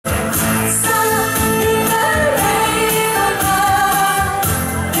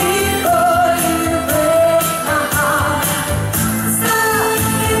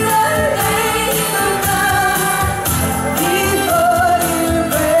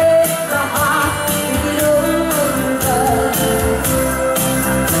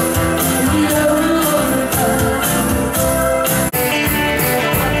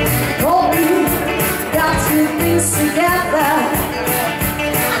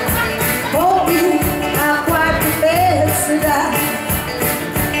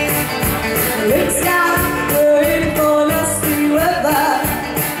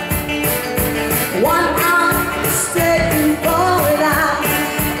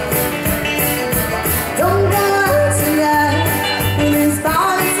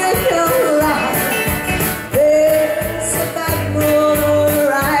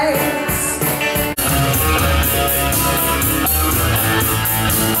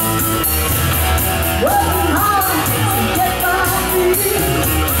Working hard to get by me.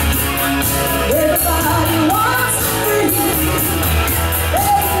 Everybody wants to be.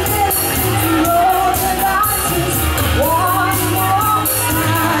 They live to roll the dice one more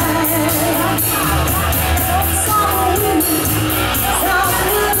time. Some lose, some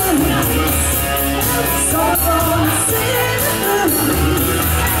lose. Some gonna sing the blues.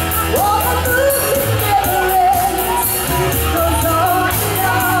 Oh, the blues never ends. Goes on and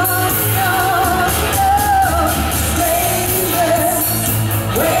on and on. Strangers,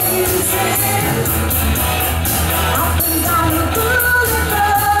 waiting up and down the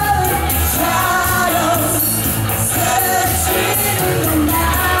boulevard. Shadows searching in the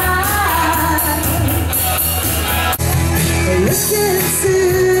night. Look into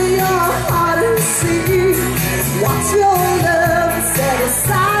your heart and see what your love set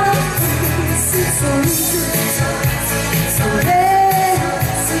aside. It's so easy, so rare,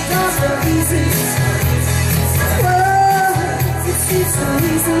 so not so easy. Oh, it's so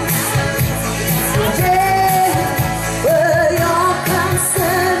easy, so rare. Well, your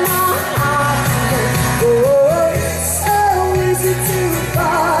concern, my heart. Oh, it's so easy to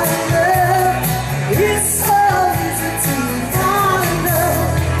fall in love. It's so easy to fall in love.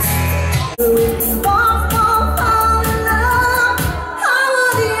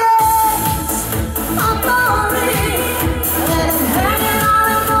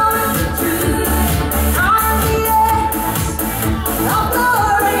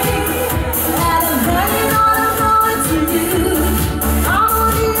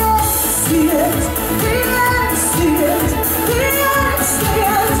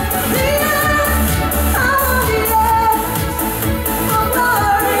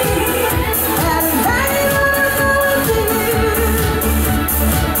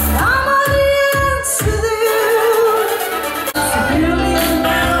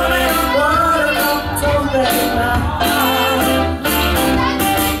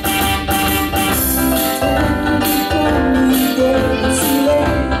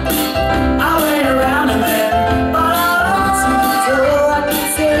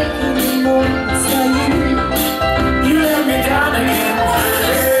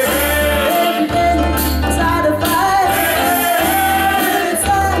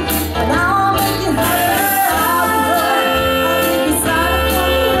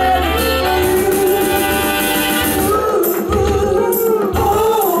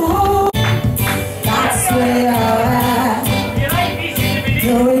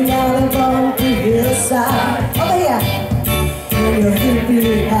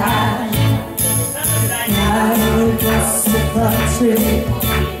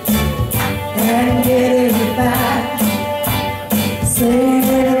 And getting it back,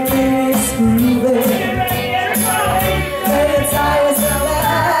 saving a big screw it. When the tires are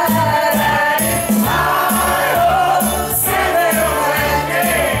flat, it's high up, sailing away.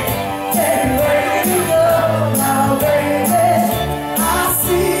 And where you go now, baby, I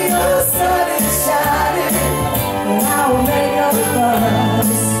see the sun is shining, and I will make up the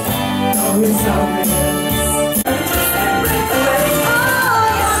buzz. Oh, it's all good.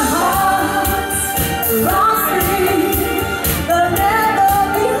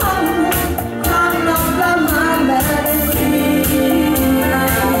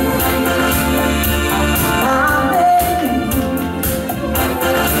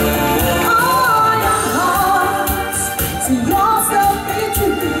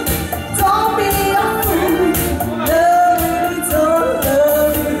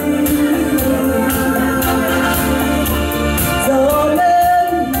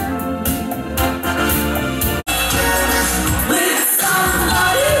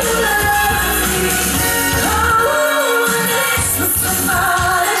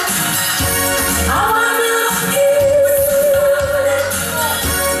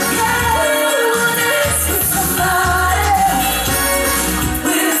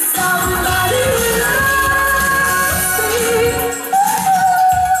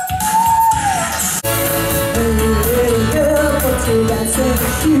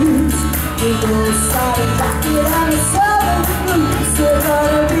 Shoes, we go started back it on the southern blues. They're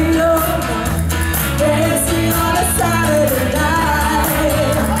gonna be over dancing on a Saturday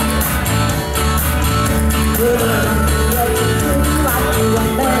night. We're gonna be ready to rock you up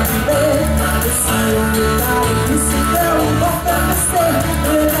and bed. It's all about you, so don't walk the mistake.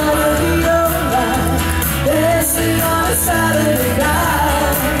 We're gonna be alright, dancing on a Saturday night.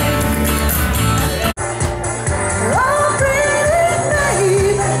 Oh, pretty baby,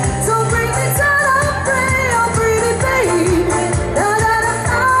 so bring me to the bridge.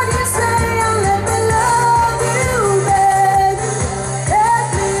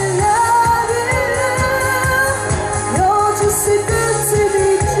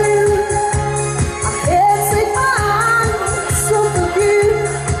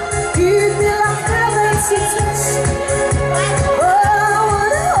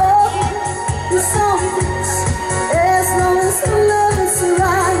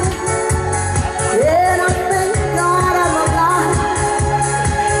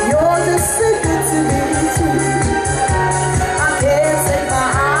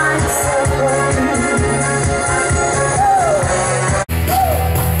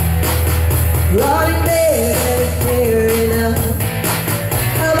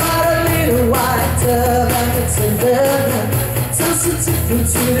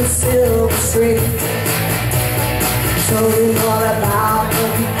 to the silver string. Told him all about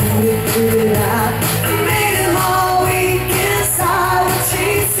what he couldn't figure it out. Made him all weak inside what she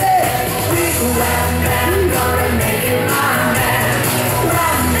said. Wiggle wham bam, gonna make it my man.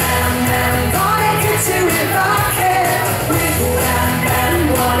 Wham bam bam, gonna get you if I can. Wiggle wham bam,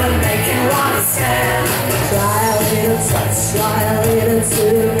 gonna make you understand. Try a little touch, try a little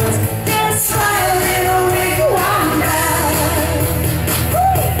too much. Let's try a little wiggle wham bam.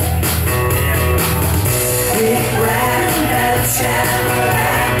 Big wham bam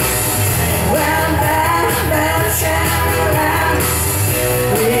sham-a-lam. Wham bam bam sham-a-lam.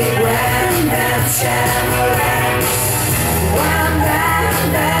 Big wham bam sham-a-lam. Wham bam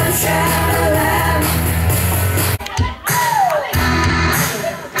bam sham-a-lam.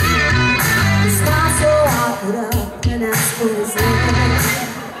 It's not so hard to put up and ask for his name.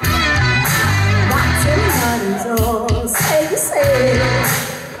 Not too honey's all say the same.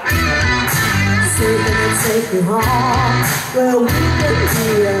 Say that it's take me home where we can be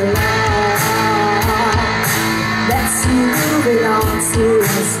alone. Let's see moving on to a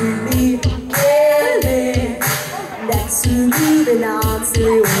sweet beginning. Let's see moving on to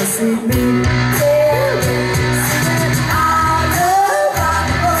a sweet beginning. I love rock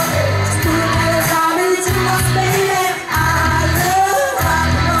and roll. Just put a little time into my baby. I love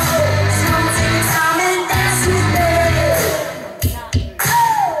rock and roll. So take your time and dance with me.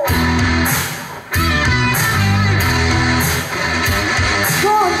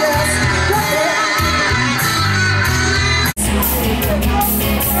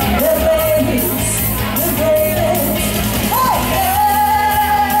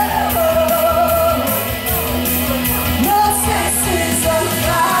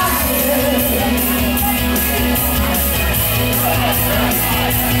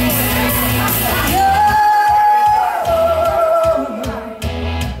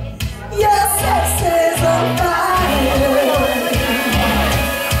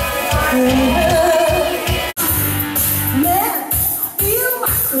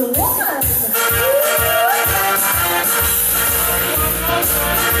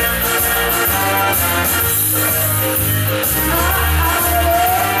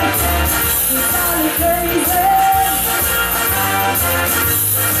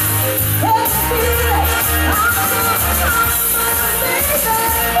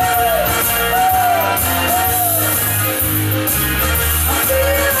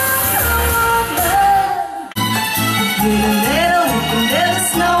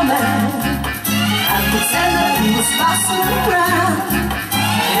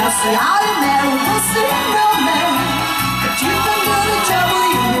 Say all you met was a no man, but you can do the trouble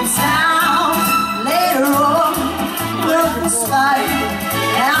you in sound. Later on, we'll conspire,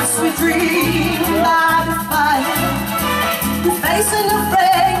 as we dream by the fire. We're facing a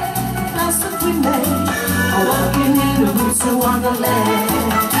break, that's what we made. Walking in the roots of Wonderland.